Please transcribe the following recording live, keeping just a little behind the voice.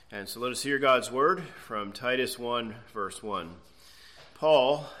And so let us hear God's word from Titus 1, verse 1.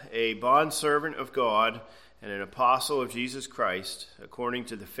 Paul, a bondservant of God and an apostle of Jesus Christ, according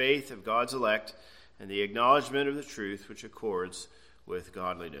to the faith of God's elect and the acknowledgement of the truth which accords with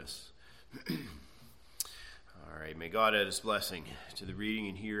godliness. All right, may God add his blessing to the reading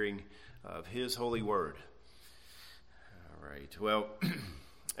and hearing of his holy word. All right, well,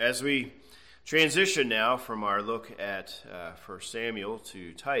 as we transition now from our look at 1 Samuel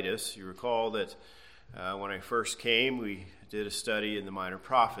to Titus, you recall that when I first came, we did a study in the Minor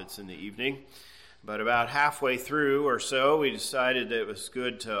Prophets in the evening. But about halfway through or so, we decided that it was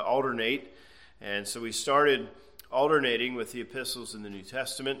good to alternate. And so we started alternating with the epistles in the New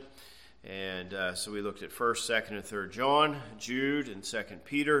Testament. And so we looked at 1st, 2nd, and 3rd John, Jude, and 2nd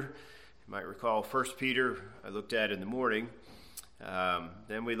Peter. You might recall 1st Peter I looked at in the morning.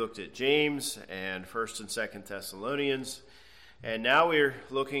 Then we looked at James and 1st and 2nd Thessalonians. And now we're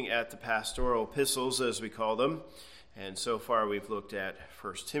looking at the pastoral epistles, as we call them. And so far we've looked at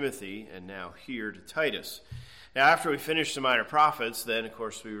 1 Timothy and now here to Titus. Now after we finished the Minor Prophets, then of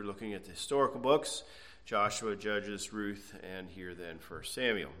course we were looking at the historical books, Joshua, Judges, Ruth, and here then 1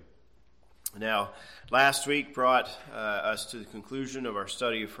 Samuel. Now last week brought us to the conclusion of our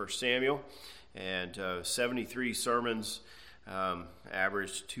study of 1 Samuel, and 73 sermons,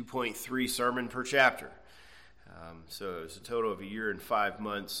 averaged 2.3 sermon per chapter. So it was a total of a year and 5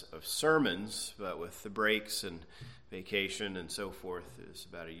 months of sermons, but with the breaks and vacation and so forth, it was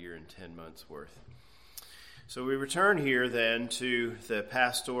about a year and 10 months worth. So we return here then to the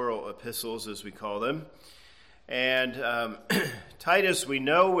pastoral epistles, as we call them. And Titus, we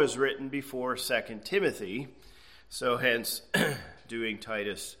know, was written before 2 Timothy, so hence doing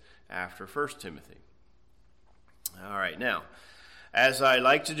Titus after 1 Timothy. All right, now, as I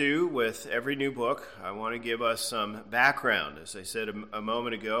like to do with every new book, I want to give us some background. As I said a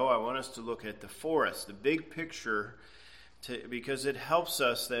moment ago, I want us to look at the forest, the big picture, because it helps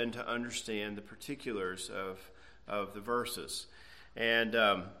us then to understand the particulars of the verses. And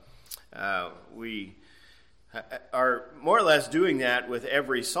we are more or less doing that with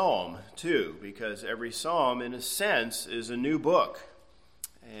every psalm, too, because every psalm, in a sense, is a new book.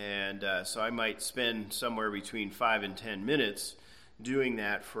 And so I might spend somewhere between 5 and 10 minutes doing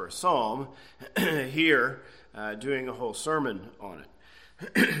that for a psalm, here doing a whole sermon on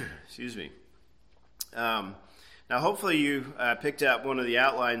it. Excuse me. Now hopefully you picked up one of the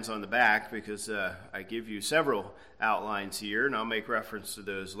outlines on the back, because I give you several outlines here, and I'll make reference to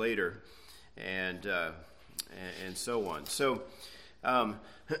those later, and so on. So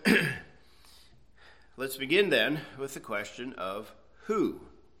let's begin then with the question of who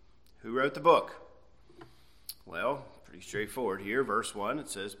wrote the book. Well, pretty straightforward here. Verse 1, it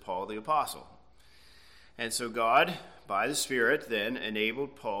says, Paul the Apostle. And so God, by the Spirit, then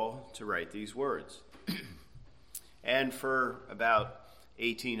enabled Paul to write these words. And for about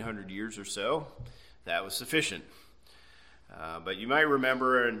 1,800 years or so, that was sufficient. But you might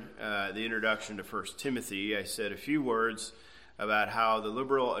remember in the introduction to 1 Timothy, I said a few words about how the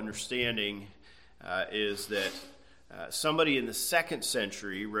liberal understanding is that somebody in the 2nd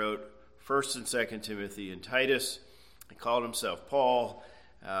century wrote 1st and 2nd Timothy and Titus. He called himself Paul,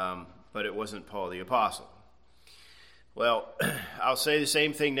 but it wasn't Paul the Apostle. Well, I'll say the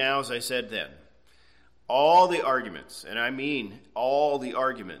same thing now as I said then. All the arguments, and I mean all the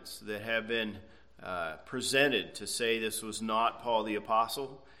arguments that have been presented to say this was not Paul the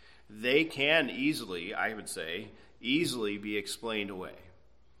Apostle, they can easily, I would say, easily be explained away.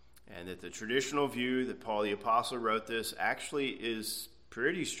 And that the traditional view that Paul the Apostle wrote this actually is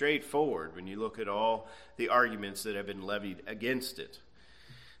pretty straightforward when you look at all the arguments that have been levied against it.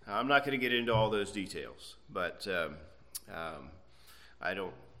 I'm not going to get into all those details, but I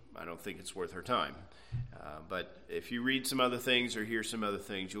don't think it's worth our time. But if you read some other things or hear some other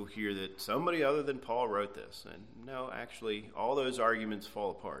things, you'll hear that somebody other than Paul wrote this. And no, actually, all those arguments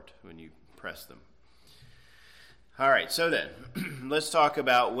fall apart when you press them. All right, so then, let's talk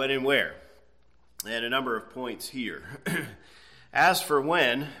about when and where, and a number of points here. As for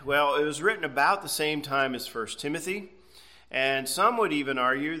when, well, it was written about the same time as 1 Timothy, and some would even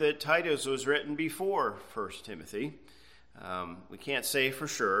argue that Titus was written before 1 Timothy. We can't say for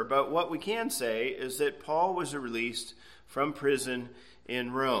sure, but what we can say is that Paul was released from prison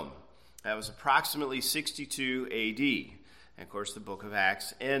in Rome. That was approximately 62 A.D., and of course the book of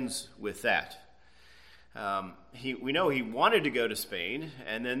Acts ends with that. We know he wanted to go to Spain,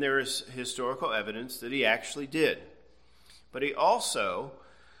 and then there is historical evidence that he actually did. But he also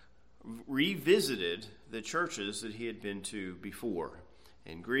revisited the churches that he had been to before.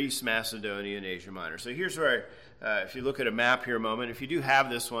 in Greece, Macedonia, and Asia Minor. So here's where, if you look at a map here a moment, if you do have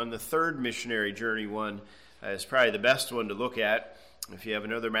this one, the third missionary journey one is probably the best one to look at. If you have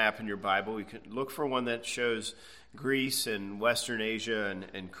another map in your Bible, you can look for one that shows Greece and Western Asia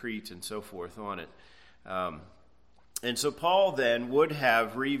and Crete and so forth on it. And so Paul then would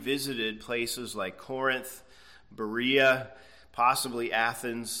have revisited places like Corinth, Berea, possibly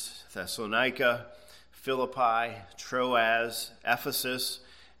Athens, Thessalonica, Philippi, Troas, Ephesus,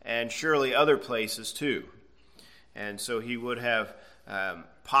 and surely other places too. And so he would have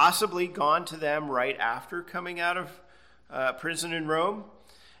possibly gone to them right after coming out of prison in Rome,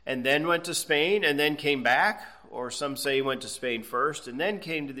 and then went to Spain, and then came back, or some say he went to Spain first, and then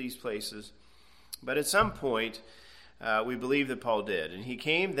came to these places. But at some point, we believe that Paul did, and he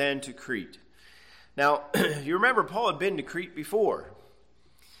came then to Crete. Now, you remember Paul had been to Crete before.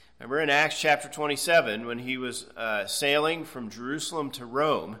 Remember in Acts chapter 27, when he was sailing from Jerusalem to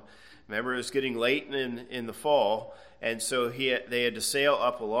Rome. Remember, it was getting late in the fall, and so they had to sail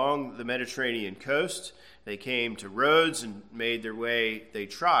up along the Mediterranean coast. They came to Rhodes and made their way. They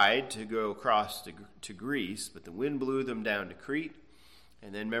tried to go across to Greece, but the wind blew them down to Crete.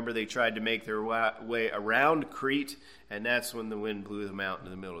 And then remember, they tried to make their way around Crete, and that's when the wind blew them out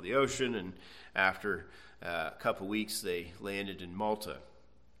into the middle of the ocean. And after a couple weeks, they landed in Malta.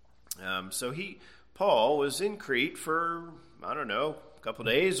 So Paul was in Crete for, I don't know, a couple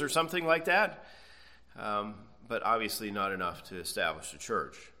days or something like that, but obviously not enough to establish a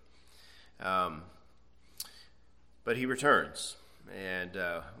church. But he returns, and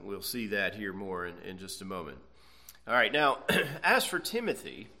we'll see that here more in just a moment. All right, now, as for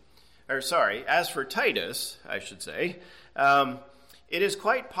Titus, I should say, it is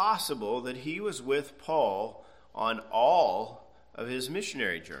quite possible that he was with Paul on all of his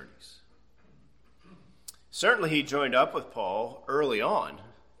missionary journeys. Certainly he joined up with Paul early on,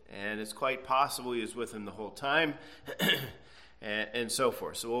 and it's quite possible he was with him the whole time, and so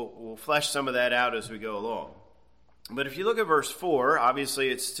forth. So we'll flesh some of that out as we go along. But if you look at verse 4, obviously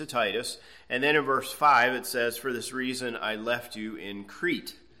it's to Titus, and then in verse 5 it says, "For this reason I left you in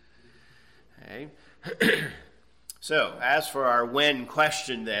Crete." Okay. So, as for our when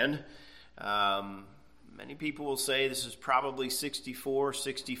question then, many people will say this is probably 64,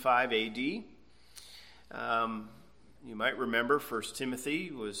 65 AD. You might remember 1 Timothy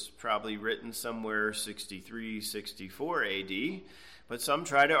was probably written somewhere 63, 64 AD. But some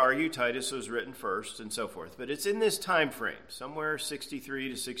try to argue Titus was written first and so forth. But it's in this time frame, somewhere 63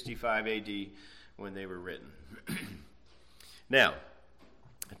 to 65 AD when they were written. Now,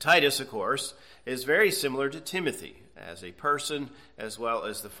 Titus, of course, is very similar to Timothy as a person as well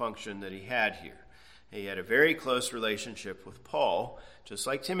as the function that he had here. He had a very close relationship with Paul, just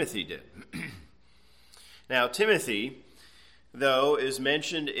like Timothy did. Now, Timothy, though, is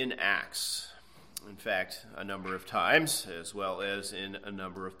mentioned in Acts. In fact, a number of times, as well as in a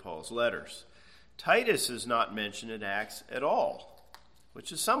number of Paul's letters. Titus is not mentioned in Acts at all,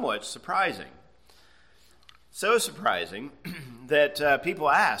 which is somewhat surprising. So surprising that people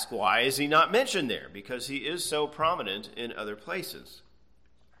ask, why is he not mentioned there? Because he is so prominent in other places.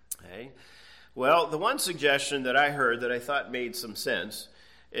 Okay. Well, the one suggestion that I heard that I thought made some sense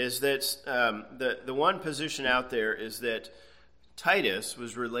is that the one position out there is that Titus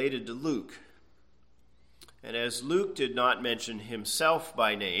was related to Luke. And as Luke did not mention himself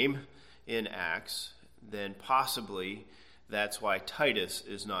by name in Acts, then possibly that's why Titus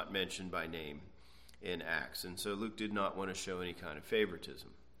is not mentioned by name in Acts. And so Luke did not want to show any kind of favoritism.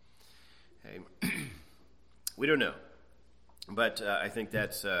 Okay. We don't know. But I think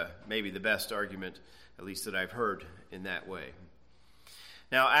that's maybe the best argument, at least that I've heard in that way.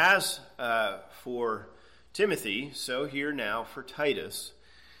 Now, as for Timothy, so here now for Titus,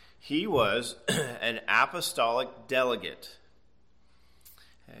 he was an apostolic delegate.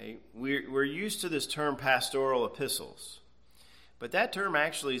 Okay. We're used to this term pastoral epistles, but that term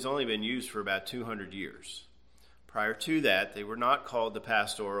actually has only been used for about 200 years. Prior to that, they were not called the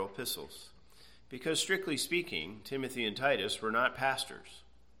pastoral epistles, because strictly speaking, Timothy and Titus were not pastors.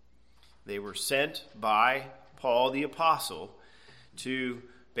 They were sent by Paul the apostle to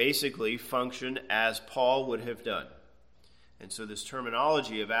basically function as Paul would have done. And so this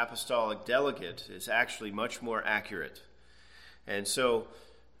terminology of apostolic delegate is actually much more accurate. And so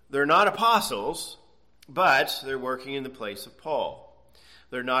they're not apostles, but they're working in the place of Paul.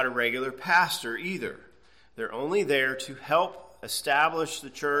 They're not a regular pastor either. They're only there to help establish the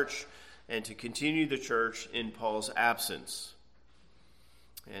church and to continue the church in Paul's absence.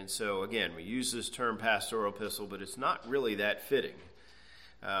 And so, again, we use this term pastoral epistle, but it's not really that fitting.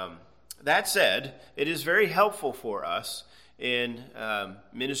 That said, it is very helpful for us in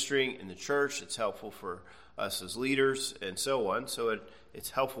ministering in the church. It's helpful for us as leaders and so on. So it's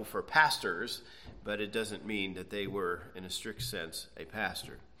helpful for pastors, but it doesn't mean that they were, in a strict sense, a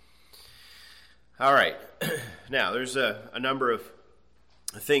pastor. All right. Now, there's a number of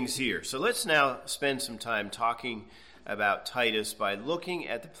things here. So let's now spend some time talking about Titus by looking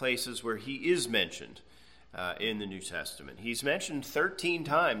at the places where he is mentioned in the New Testament. He's mentioned 13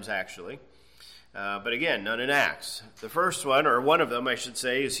 times, actually, but again, none in Acts. The first one, or one of them, I should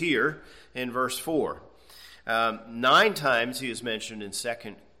say, is here in verse 4. 9 times he is mentioned in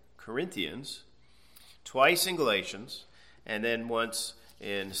 2 Corinthians, twice in Galatians, and then once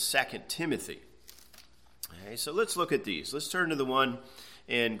in 2 Timothy. Okay, so let's look at these. Let's turn to the one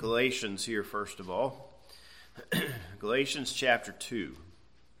in Galatians here first of all. Galatians chapter 2.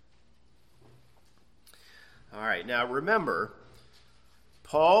 All right, now remember,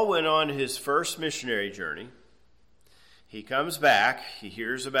 Paul went on his first missionary journey. He comes back, he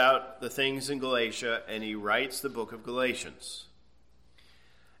hears about the things in Galatia, and he writes the book of Galatians.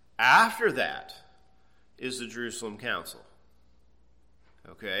 After that is the Jerusalem Council.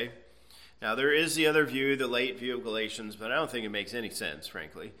 Okay? Now, there is the other view, the late view of Galatians, but I don't think it makes any sense,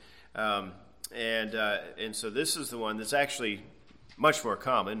 frankly. And so this is the one that's actually much more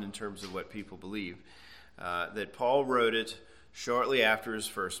common in terms of what people believe, that Paul wrote it shortly after his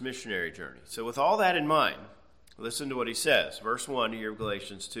first missionary journey. So with all that in mind, listen to what he says. Verse 1 here of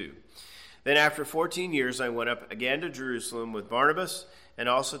Galatians 2. Then after 14 years I went up again to Jerusalem with Barnabas, and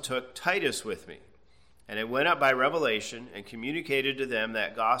also took Titus with me. And I went up by revelation and communicated to them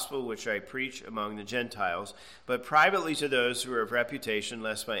that gospel which I preach among the Gentiles, but privately to those who are of reputation,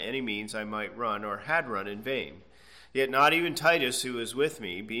 lest by any means I might run or had run in vain. Yet not even Titus, who was with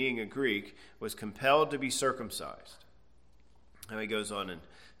me, being a Greek, was compelled to be circumcised. Now he goes on and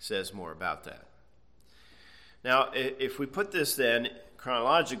says more about that. Now, if we put this then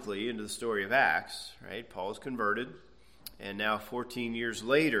chronologically into the story of Acts, right? Paul is converted. And now 14 years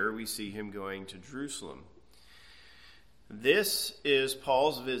later, we see him going to Jerusalem. This is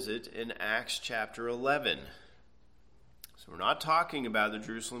Paul's visit in Acts chapter 11. So we're not talking about the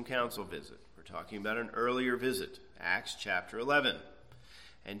Jerusalem Council visit. We're talking about an earlier visit, Acts chapter 11.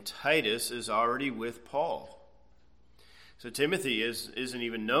 And Titus is already with Paul. So Timothy isn't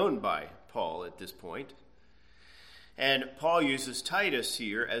even known by Paul at this point. And Paul uses Titus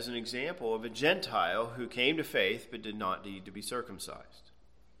here as an example of a Gentile who came to faith but did not need to be circumcised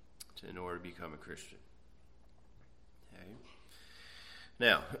in order to become a Christian. Okay.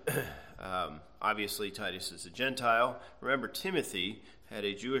 Now, obviously Titus is a Gentile. Remember, Timothy had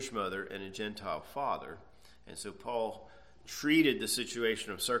a Jewish mother and a Gentile father. And so Paul treated the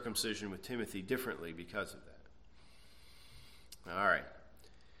situation of circumcision with Timothy differently because of that. All right.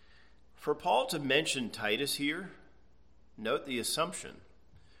 For Paul to mention Titus here, note the assumption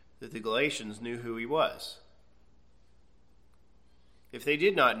that the Galatians knew who he was. If they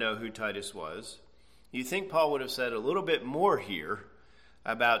did not know who Titus was, you think Paul would have said a little bit more here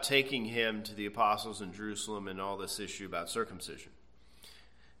about taking him to the apostles in Jerusalem and all this issue about circumcision.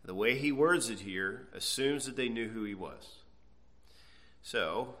 The way he words it here assumes that they knew who he was.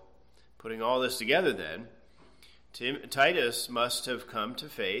 So, putting all this together then, Titus must have come to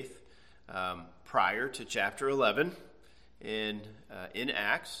faith prior to chapter 11 in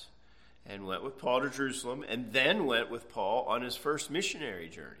Acts, and went with Paul to Jerusalem, and then went with Paul on his first missionary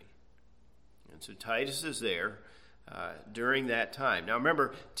journey. And so Titus is there during that time. Now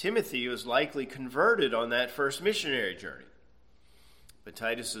remember, Timothy was likely converted on that first missionary journey, but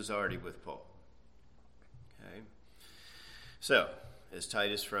Titus is already with Paul. Okay. So, is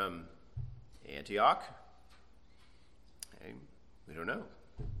Titus from Antioch? Okay. We don't know,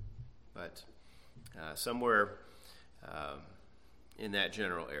 but somewhere in that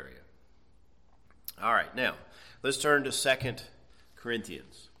general area. All right, now let's turn to 2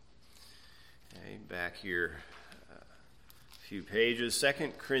 Corinthians. Okay, back here a few pages.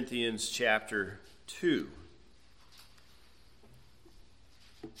 2 Corinthians chapter 2.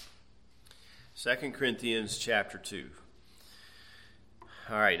 2 Corinthians chapter 2.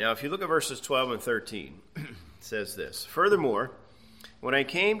 All right, now if you look at verses 12 and 13, it says this. Furthermore, when I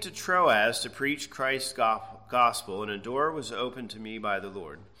came to Troas to preach Christ's gospel, and a door was opened to me by the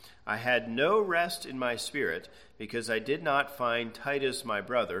Lord, I had no rest in my spirit, because I did not find Titus my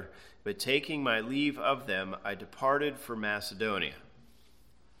brother, but taking my leave of them, I departed for Macedonia.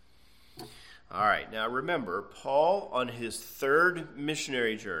 All right, now remember, Paul on his third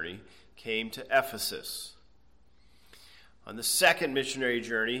missionary journey came to Ephesus. On the second missionary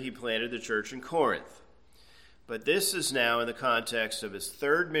journey, he planted the church in Corinth. But this is now in the context of his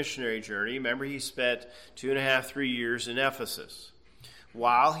third missionary journey. Remember, he spent 2.5, 3 years in Ephesus.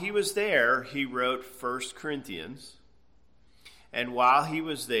 While he was there, he wrote 1 Corinthians. And while he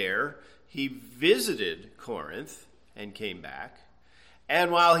was there, he visited Corinth and came back.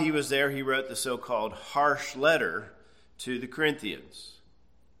 And while he was there, he wrote the so-called harsh letter to the Corinthians.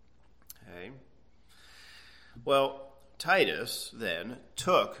 Okay. Well, Titus then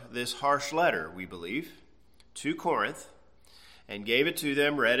took this harsh letter, we believe, to Corinth and gave it to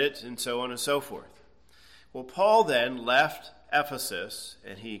them, read it, and so on and so forth. Well, Paul then left Ephesus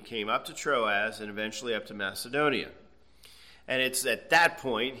and he came up to Troas and eventually up to Macedonia. And it's at that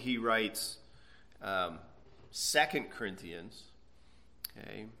point he writes 2 Corinthians,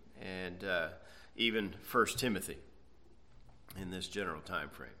 okay, and even 1 Timothy in this general time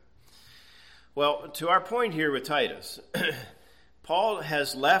frame. Well, to our point here with Titus, Paul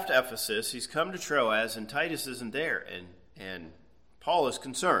has left Ephesus, he's come to Troas, and Titus isn't there. And Paul is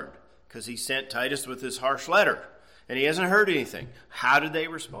concerned because he sent Titus with this harsh letter, and he hasn't heard anything. How did they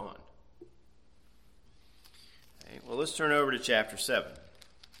respond? Okay, well, let's turn over to chapter 7.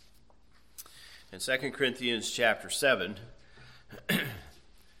 In 2 Corinthians chapter 7,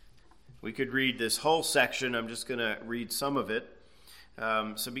 we could read this whole section. I'm just going to read some of it.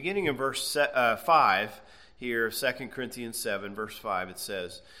 So beginning in verse 5 here, 2 Corinthians 7, verse 5, it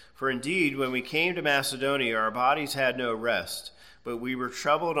says, "For indeed, when we came to Macedonia, our bodies had no rest, but we were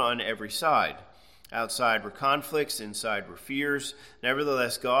troubled on every side. Outside were conflicts, inside were fears.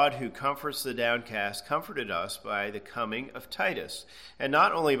 Nevertheless, God, who comforts the downcast, comforted us by the coming of Titus, and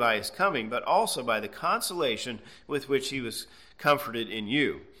not only by his coming, but also by the consolation with which he was comforted in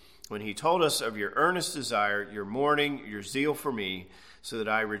you, when he told us of your earnest desire, your mourning, your zeal for me, so that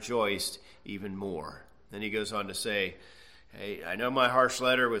I rejoiced even more." Then he goes on to say, "Hey, I know my harsh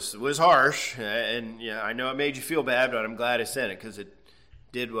letter was harsh, and yeah, I know it made you feel bad, but I'm glad I sent it because it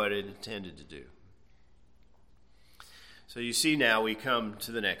did what it intended to do." So you see now we come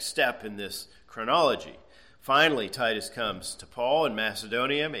to the next step in this chronology. Finally, Titus comes to Paul in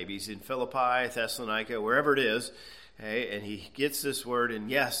Macedonia. Maybe he's in Philippi, Thessalonica, wherever it is. Okay, and he gets this word,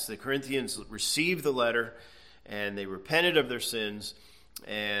 and yes, the Corinthians received the letter, and they repented of their sins,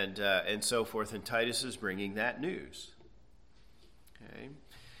 and so forth. And Titus is bringing that news. Okay,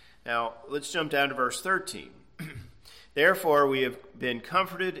 now let's jump down to verse 13. "Therefore we have been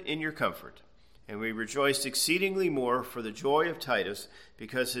comforted in your comfort, and we rejoiced exceedingly more for the joy of Titus,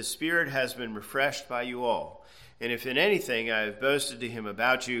 because his spirit has been refreshed by you all. And if in anything I have boasted to him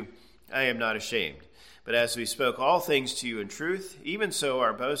about you, I am not ashamed. But as we spoke all things to you in truth, even so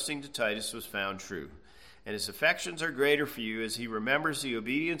our boasting to Titus was found true. And his affections are greater for you, as he remembers the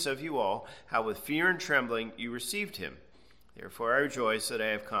obedience of you all, how with fear and trembling you received him. Therefore I rejoice that I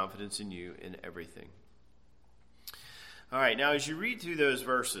have confidence in you in everything." All right, now as you read through those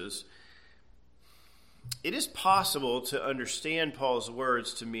verses, it is possible to understand Paul's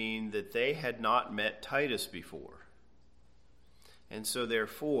words to mean that they had not met Titus before. And so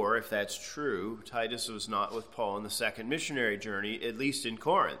therefore, if that's true, Titus was not with Paul in the second missionary journey, at least in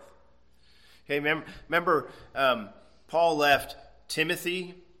Corinth. Okay, remember Paul left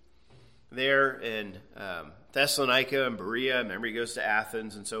Timothy there in Thessalonica and Berea. Remember, he goes to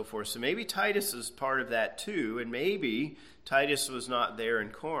Athens and so forth. So maybe Titus is part of that too, and maybe Titus was not there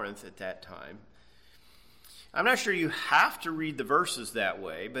in Corinth at that time. I'm not sure you have to read the verses that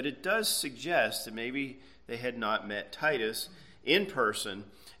way, but it does suggest that maybe they had not met Titus in person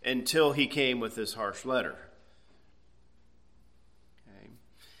until he came with this harsh letter. Okay.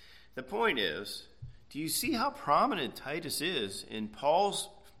 The point is, do you see how prominent Titus is in Paul's,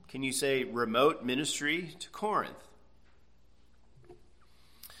 can you say, remote ministry to Corinth?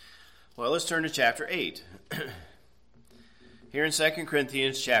 Well, let's turn to chapter 8. Here in 2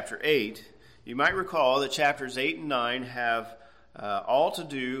 Corinthians chapter 8, you might recall that chapters 8 and 9 have all to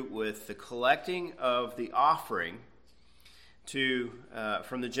do with the collecting of the offering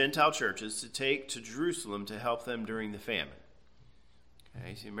from the Gentile churches to take to Jerusalem to help them during the famine.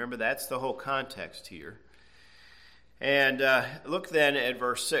 Okay, so remember that's the whole context here. And look then at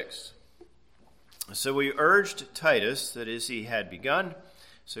verse 6. "So we urged Titus, that is, he had begun,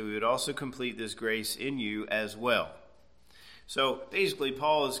 so we would also complete this grace in you as well." So basically,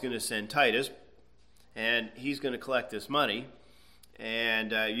 Paul is going to send Titus, and he's going to collect this money.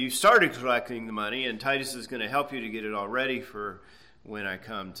 And you started collecting the money, and Titus is going to help you to get it all ready for when I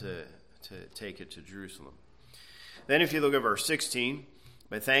come to take it to Jerusalem. Then if you look at verse 16,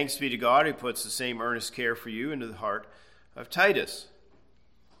 "But thanks be to God who puts the same earnest care for you into the heart of Titus."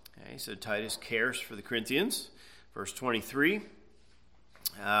 Okay, so Titus cares for the Corinthians. Verse 23,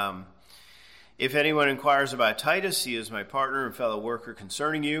 If anyone inquires about Titus, he is my partner and fellow worker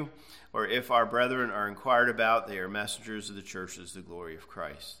concerning you. Or if our brethren are inquired about, they are messengers of the churches, the glory of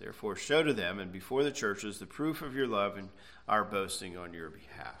Christ. Therefore show to them and before the churches the proof of your love and our boasting on your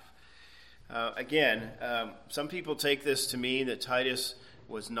behalf. Again, some people take this to mean that Titus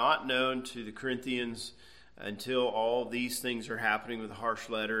was not known to the Corinthians until all these things are happening with the harsh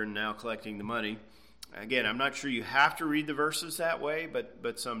letter and now collecting the money. Again, I'm not sure you have to read the verses that way,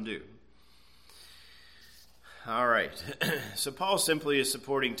 but some do. All right, so Paul simply is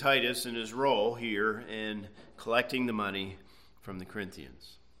supporting Titus in his role here in collecting the money from the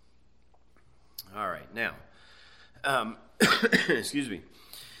Corinthians. All right, now, excuse me.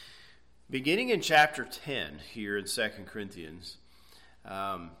 Beginning in chapter 10 here in 2 Corinthians,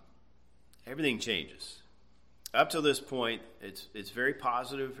 everything changes. Up till this point, it's very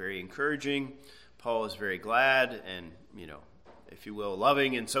positive, very encouraging. Paul is very glad and, if you will,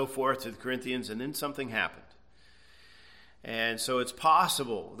 loving and so forth to the Corinthians, and then something happened. And so it's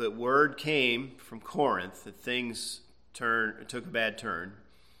possible that word came from Corinth that things took a bad turn.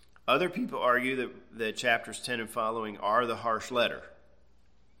 Other people argue that chapters 10 and following are the harsh letter.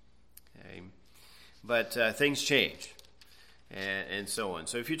 Okay. But things change and so on.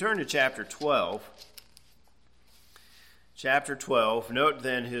 So if you turn to chapter 12, note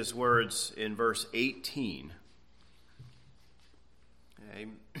then his words in verse 18. Okay.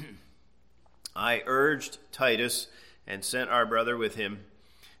 I urged Titus and sent our brother with him.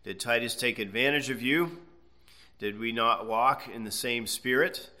 Did Titus take advantage of you? Did we not walk in the same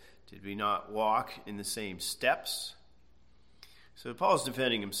spirit? Did we not walk in the same steps? So Paul's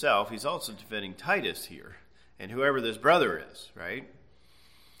defending himself. He's also defending Titus here, and whoever this brother is, right?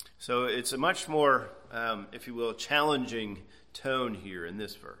 So it's a much more, if you will, challenging tone here in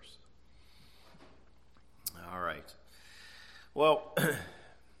this verse. All right. Well,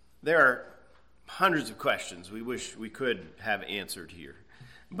 there are hundreds of questions we wish we could have answered here.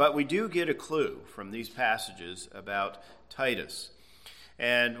 But we do get a clue from these passages about Titus.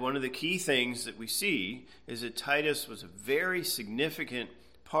 And one of the key things that we see is that Titus was a very significant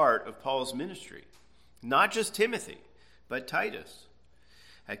part of Paul's ministry. Not just Timothy, but Titus.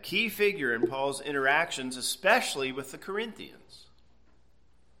 A key figure in Paul's interactions, especially with the Corinthians.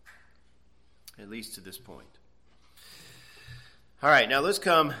 At least to this point. All right, now let's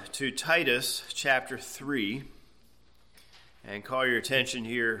come to Titus chapter 3 and call your attention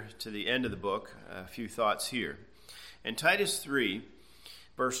here to the end of the book. A few thoughts here. In Titus 3,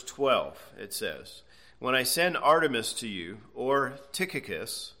 verse 12, it says, When I send Artemas to you, or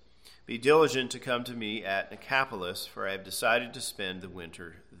Tychicus, be diligent to come to me at Nicopolis, for I have decided to spend the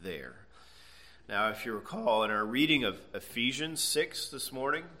winter there. Now, if you recall, in our reading of Ephesians 6 this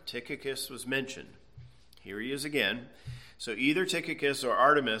morning, Tychicus was mentioned. Here he is again. So either Tychicus or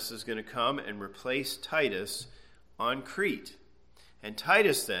Artemas is going to come and replace Titus on Crete. And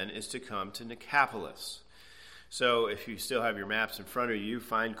Titus then is to come to Nicopolis. So if you still have your maps in front of you,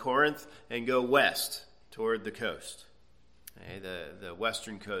 find Corinth and go west toward the coast. Okay, the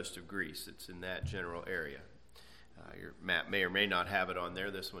western coast of Greece. It's in that general area. Your map may or may not have it on there.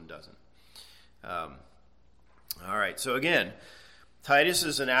 This one doesn't. All right, so again, Titus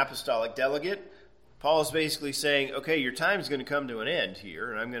is an apostolic delegate. Paul is basically saying, okay, your time is going to come to an end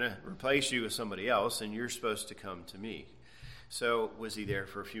here, and I'm going to replace you with somebody else, and you're supposed to come to me. So was he there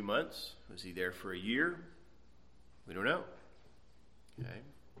for a few months? Was he there for a year? We don't know. Okay,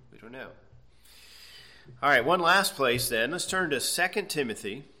 we don't know. All right, one last place then. Let's turn to 2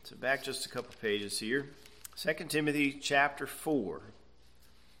 Timothy. So back just a couple pages here. 2 Timothy chapter 4.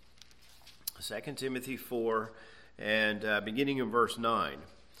 2 Timothy 4, and beginning in verse 9.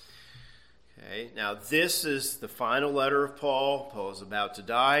 Okay, now this is the final letter of Paul. Paul is about to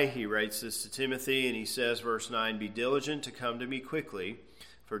die. He writes this to Timothy, and he says, verse 9, Be diligent to come to me quickly,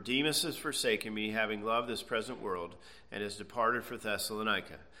 for Demas has forsaken me, having loved this present world, and has departed for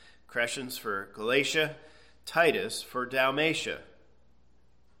Thessalonica. Crescens for Galatia, Titus for Dalmatia.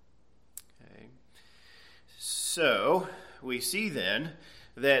 Okay. So we see then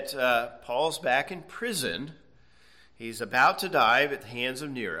that Paul's back in prison. He's about to die at the hands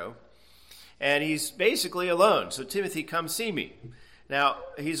of Nero. And he's basically alone. So Timothy, come see me. Now,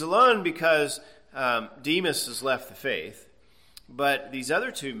 he's alone because Demas has left the faith. But these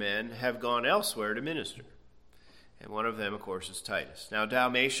other two men have gone elsewhere to minister. And one of them, of course, is Titus. Now,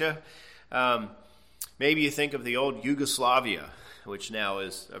 Dalmatia, maybe you think of the old Yugoslavia, which now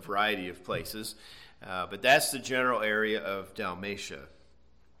is a variety of places. But that's the general area of Dalmatia,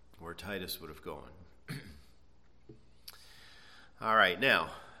 where Titus would have gone. All right,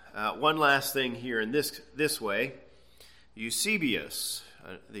 now, one last thing here in this way. Eusebius,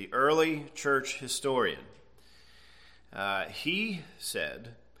 the early church historian, he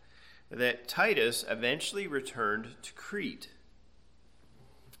said that Titus eventually returned to Crete,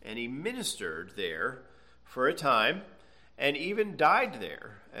 and he ministered there for a time and even died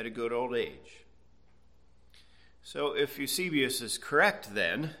there at a good old age. So if Eusebius is correct,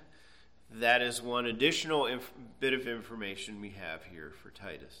 then that is one additional bit of information we have here for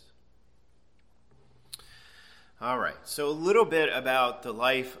Titus. All right, so a little bit about the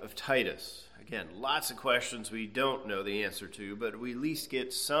life of Titus. Again, lots of questions we don't know the answer to, but we at least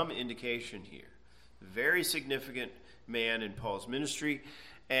get some indication here. Very significant man in Paul's ministry,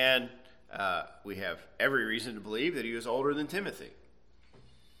 and we have every reason to believe that he was older than Timothy.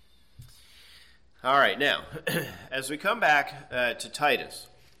 All right, now, as we come back to Titus,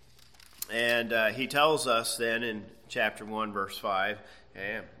 and he tells us then in chapter 1, verse 5,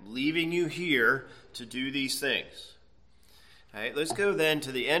 I'm leaving you here to do these things. All right, let's go then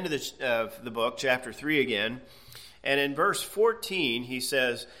to the end of the book, chapter 3 again. And in verse 14, he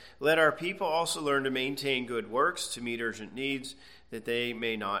says, let our people also learn to maintain good works to meet urgent needs, that they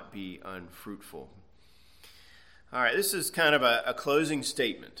may not be unfruitful. All right, this is kind of a closing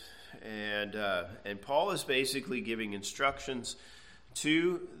statement. And Paul is basically giving instructions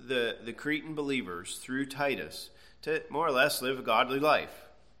to the Cretan believers through Titus to more or less live a godly life.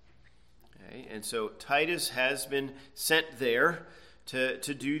 Okay? And so Titus has been sent there to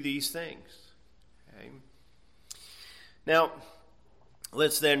do these things. Okay? Now,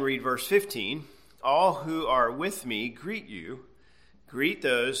 let's then read verse 15. All who are with me greet you. Greet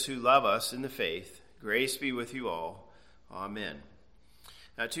those who love us in the faith. Grace be with you all. Amen.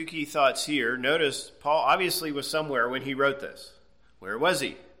 Now, two key thoughts here. Notice Paul obviously was somewhere when he wrote this. Where was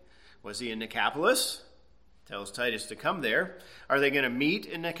he? Was he in Nicopolis? Tells Titus to come there. Are they going to meet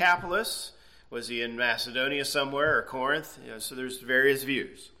in Nicopolis? Was he in Macedonia somewhere or Corinth? So there's various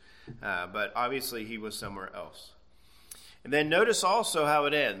views. But obviously he was somewhere else. And then notice also how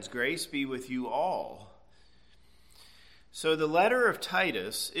it ends. Grace be with you all. So the letter of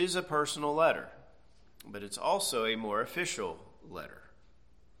Titus is a personal letter, but it's also a more official letter,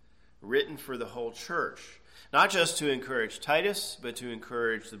 written for the whole church, not just to encourage Titus, but to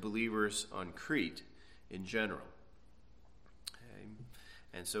encourage the believers on Crete in general. Okay?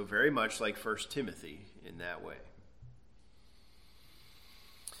 And so very much like 1 Timothy in that way.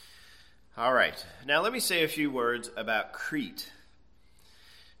 All right, now let me say a few words about Crete.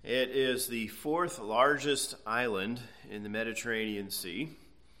 It is the fourth largest island in the Mediterranean Sea.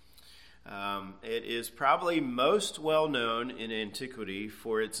 It is probably most well known in antiquity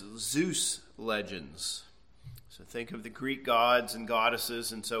for its Zeus legends. So think of the Greek gods and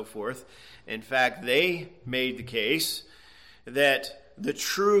goddesses and so forth. In fact, they made the case that the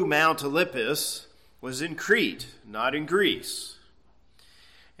true Mount Olympus was in Crete, not in Greece.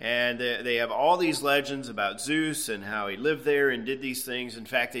 And they have all these legends about Zeus and how he lived there and did these things. In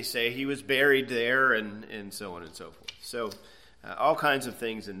fact, they say he was buried there and so on and so forth. So all kinds of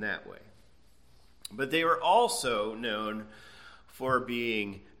things in that way. But they were also known for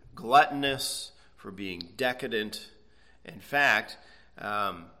being gluttonous, for being decadent. In fact,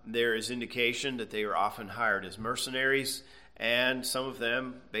 there is indication that they were often hired as mercenaries, and some of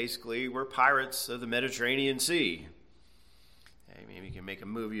them basically were pirates of the Mediterranean Sea. Maybe you can make a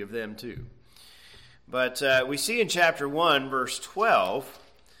movie of them too. But we see in chapter 1, verse 12,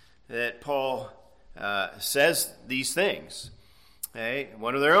 that Paul says these things. Okay?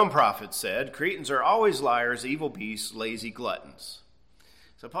 One of their own prophets said, Cretans are always liars, evil beasts, lazy gluttons.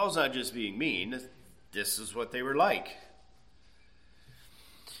 So Paul's not just being mean. This is what they were like.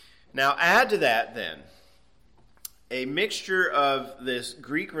 Now add to that then a mixture of this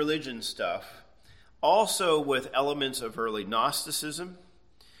Greek religion stuff, also with elements of early Gnosticism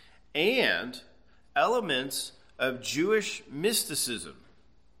and elements of Jewish mysticism.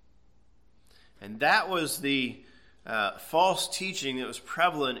 And that was the false teaching that was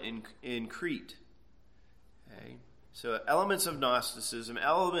prevalent in Crete. Okay? So elements of Gnosticism,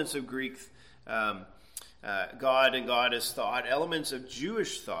 elements of Greek God and goddess thought, elements of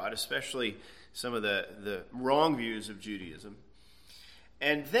Jewish thought, especially some of the wrong views of Judaism.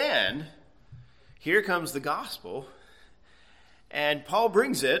 And then here comes the gospel, and Paul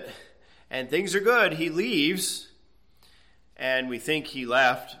brings it, and things are good. He leaves, and we think he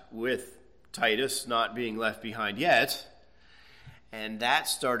left with Titus not being left behind yet, and that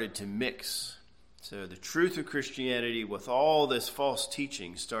started to mix. So the truth of Christianity with all this false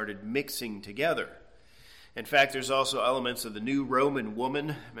teaching started mixing together. In fact, there's also elements of the new Roman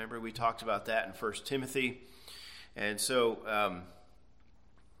woman. Remember, we talked about that in 1 Timothy. And so, kind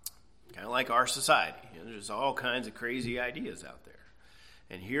of like our society, there's all kinds of crazy ideas out there.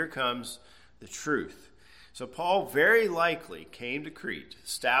 And here comes the truth. So Paul very likely came to Crete,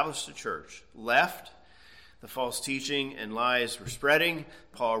 established a church, left. The false teaching and lies were spreading.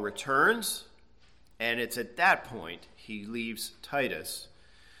 Paul returns, and it's at that point he leaves Titus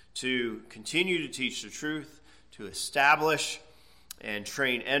to continue to teach the truth, to establish and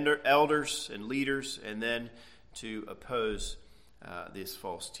train elders and leaders, and then to oppose this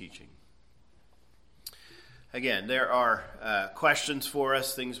false teaching. Again, there are questions for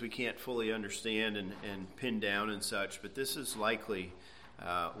us, things we can't fully understand and pin down and such, but this is likely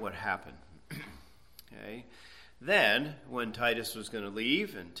what happened. Okay. Then, when Titus was going to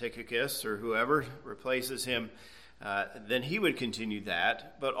leave and Tychicus or whoever replaces him, then he would continue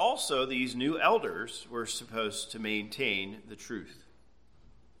that, but also these new elders were supposed to maintain the truth.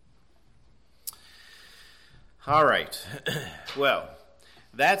 All right. Well,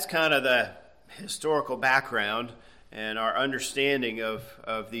 that's kind of the historical background and our understanding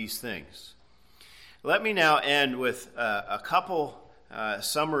of these things. Let me now end with a couple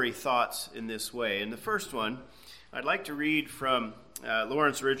summary thoughts in this way. And the first one, I'd like to read from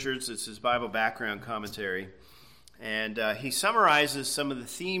Lawrence Richards. It's his Bible background commentary. And he summarizes some of the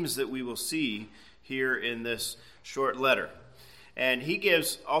themes that we will see here in this short letter. And he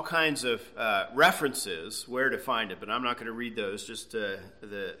gives all kinds of references where to find it, but I'm not going to read those, just the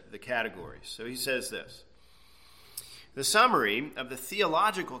categories. So he says this: the summary of the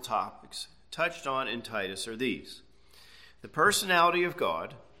theological topics touched on in Titus are these: the personality of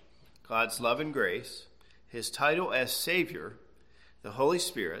God, God's love and grace, his title as Savior, the Holy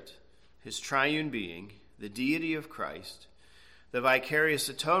Spirit, his triune being, the deity of Christ, the vicarious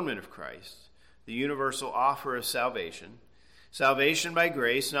atonement of Christ, the universal offer of salvation, salvation by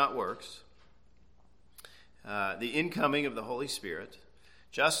grace, not works, the incoming of the Holy Spirit,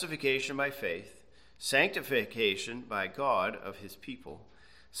 justification by faith, sanctification by God of his people,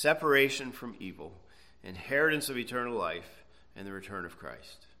 separation from evil, inheritance of eternal life, and the return of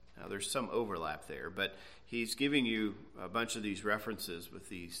Christ. Now, there's some overlap there, but he's giving you a bunch of these references with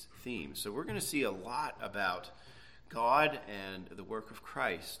these themes. So we're going to see a lot about God and the work of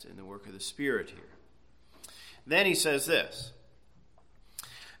Christ and the work of the Spirit here. Then he says this: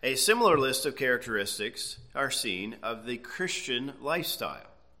 a similar list of characteristics are seen of the Christian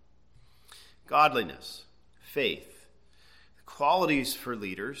lifestyle: godliness, faith, qualities for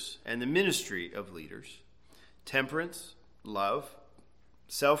leaders and the ministry of leaders, temperance, love,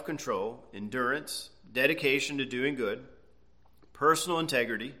 self-control, endurance, dedication to doing good, personal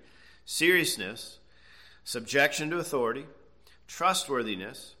integrity, seriousness, subjection to authority,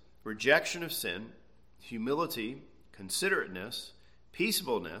 trustworthiness, rejection of sin, humility, considerateness,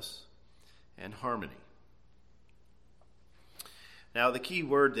 peaceableness, and harmony. Now, the key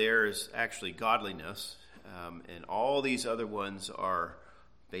word there is actually godliness, and all these other ones are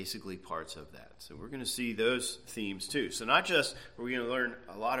basically parts of that. So we're going to see those themes too. So not just are we going to learn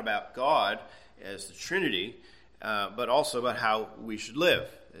a lot about God as the Trinity, but also about how we should live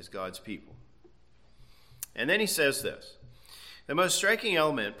as God's people. And then he says this: the most striking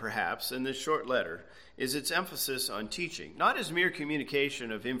element, perhaps, in this short letter is its emphasis on teaching, not as mere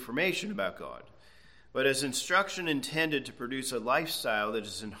communication of information about God, but as instruction intended to produce a lifestyle that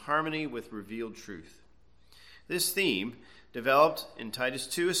is in harmony with revealed truth. This theme, developed in Titus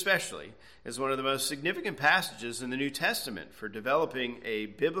 2 especially, is one of the most significant passages in the New Testament for developing a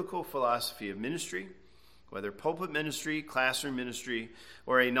biblical philosophy of ministry, whether pulpit ministry, classroom ministry,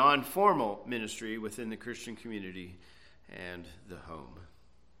 or a non-formal ministry within the Christian community and the home.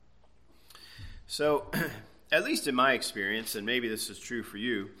 So, at least in my experience, and maybe this is true for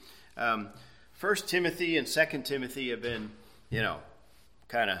you, 1 Timothy and 2 Timothy have been,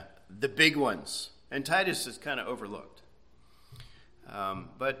 kind of the big ones. And Titus is kind of overlooked.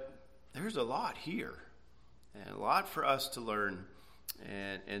 But there's a lot here, and a lot for us to learn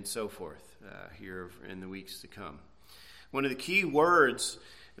and so forth here in the weeks to come. One of the key words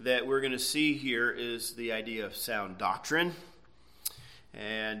that we're going to see here is the idea of sound doctrine.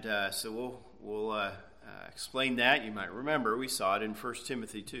 And so we'll explain that. You might remember we saw it in 1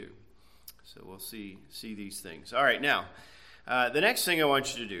 Timothy 2. So we'll see these things. All right, now, the next thing I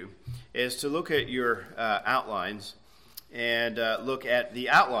want you to do is to look at your outlines and look at the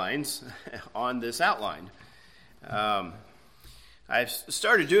outlines on this outline. I've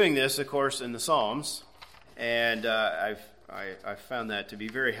started doing this, of course, in the Psalms, and I've found that to be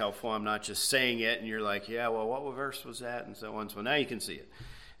very helpful. I'm not just saying it, and you're like, yeah, well, what verse was that, and so on. So now you can see it.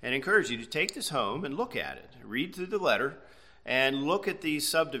 And I encourage you to take this home and look at it. Read through the letter and look at these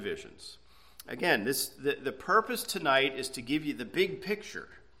subdivisions. Again, the purpose tonight is to give you the big picture.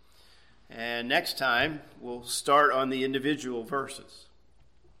 And next time, we'll start on the individual verses.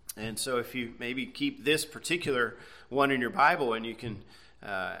 And so if you maybe keep this particular one in your Bible, and you can,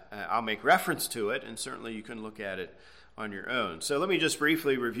 I'll make reference to it, and certainly you can look at it on your own. So let me just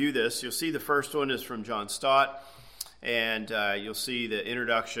briefly review this. You'll see the first one is from John Stott, and you'll see the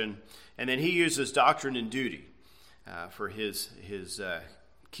introduction. And then he uses doctrine and duty for his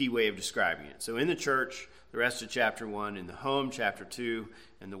key way of describing it. So in the church, the rest of chapter 1, in the home, chapter 2,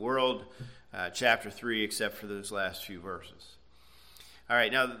 in the world, chapter 3, except for those last few verses. All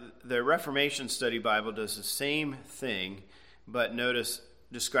right, now the Reformation Study Bible does the same thing, but notice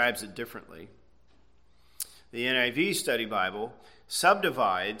describes it differently. The NIV Study Bible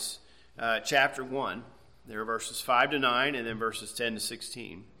subdivides chapter 1. There are verses 5 to 9 and then verses 10 to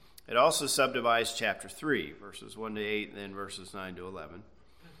 16. It also subdivides chapter 3, verses 1 to 8, and then verses 9 to 11.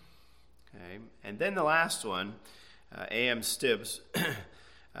 Okay, and then the last one, A.M. Stibbs,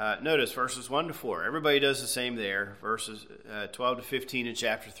 notice verses 1 to 4. Everybody does the same there. Verses 12 to 15 in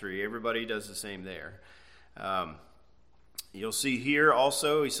chapter 3. Everybody does the same there. You'll see here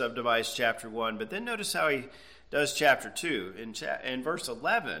also he subdivides chapter 1, but then notice how he does chapter 2. In verse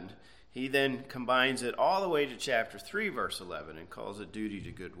 11, he then combines it all the way to chapter 3, verse 11, and calls it duty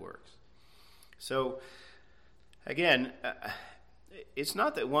to good works. So, again, it's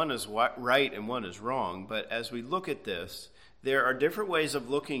not that one is right and one is wrong, but as we look at this, there are different ways of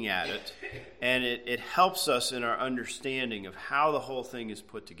looking at it, and it helps us in our understanding of how the whole thing is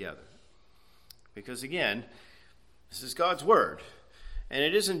put together. Because, again, this is God's Word, and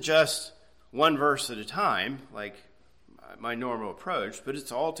it isn't just one verse at a time, like my normal approach, but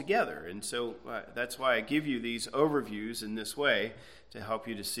it's all together. And so that's why I give you these overviews in this way, to help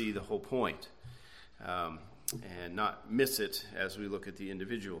you to see the whole point and not miss it as we look at the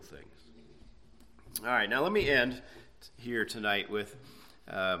individual things. All right, now let me end here tonight with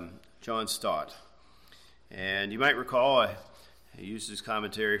John Stott. And you might recall I used his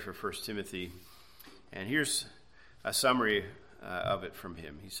commentary for 1 Timothy, and here's a summary of it from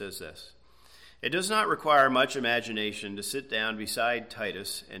him. He says this: "It does not require much imagination to sit down beside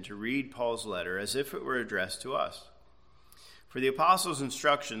Titus and to read Paul's letter as if it were addressed to us. For the apostle's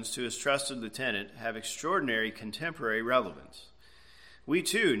instructions to his trusted lieutenant have extraordinary contemporary relevance. We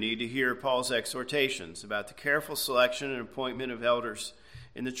too need to hear Paul's exhortations about the careful selection and appointment of elders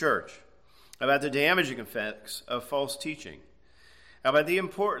in the church, about the damaging effects of false teaching, about the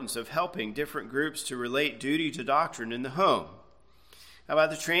importance of helping different groups to relate duty to doctrine in the home, about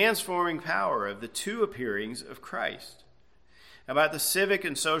the transforming power of the two appearings of Christ, about the civic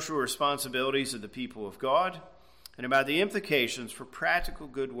and social responsibilities of the people of God, and about the implications for practical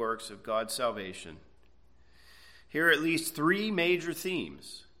good works of God's salvation. Here are at least three major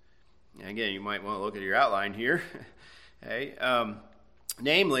themes." And again, you might want to look at your outline here. Okay.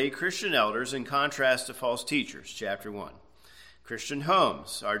 Namely, Christian elders in contrast to false teachers, chapter 1. Christian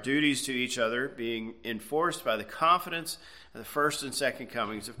homes, our duties to each other being enforced by the confidence of the first and second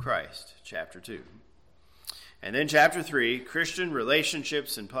comings of Christ, chapter 2. And then chapter 3, Christian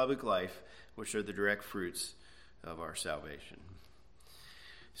relationships in public life, which are the direct fruits of our salvation.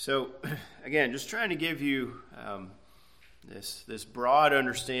 So, again, just trying to give you this broad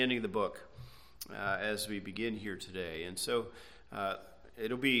understanding of the book as we begin here today. And so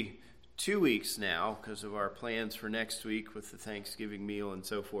it'll be 2 weeks now because of our plans for next week with the Thanksgiving meal and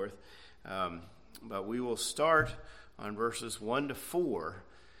so forth. But we will start on verses 1 to 4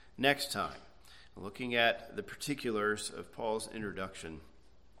 next time, looking at the particulars of Paul's introduction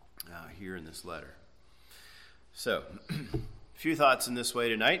here in this letter. So, a few thoughts in this way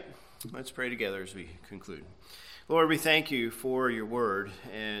tonight. Let's pray together as we conclude. Lord, we thank you for your word,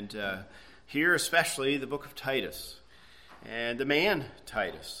 and here especially the book of Titus, and the man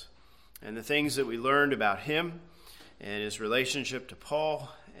Titus, and the things that we learned about him and his relationship to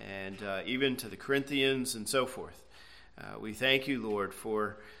Paul, and even to the Corinthians and so forth. We thank you, Lord,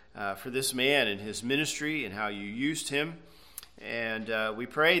 for this man and his ministry and how you used him. And we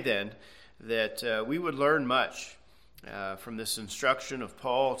pray then that we would learn much from this instruction of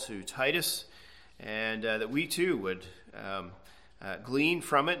Paul to Titus, and that we too would glean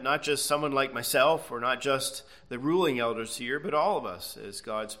from it, not just someone like myself or not just the ruling elders here, but all of us as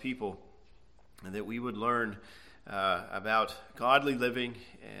God's people, and that we would learn about godly living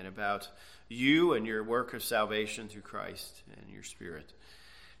and about you and your work of salvation through Christ and your Spirit.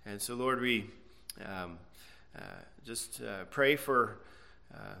 And so, Lord, we just pray for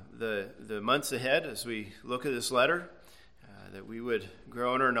the months ahead as we look at this letter, that we would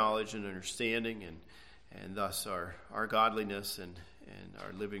grow in our knowledge and understanding, and thus our godliness and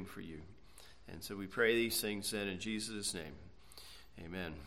our living for you. And so we pray these things then in Jesus' name. Amen.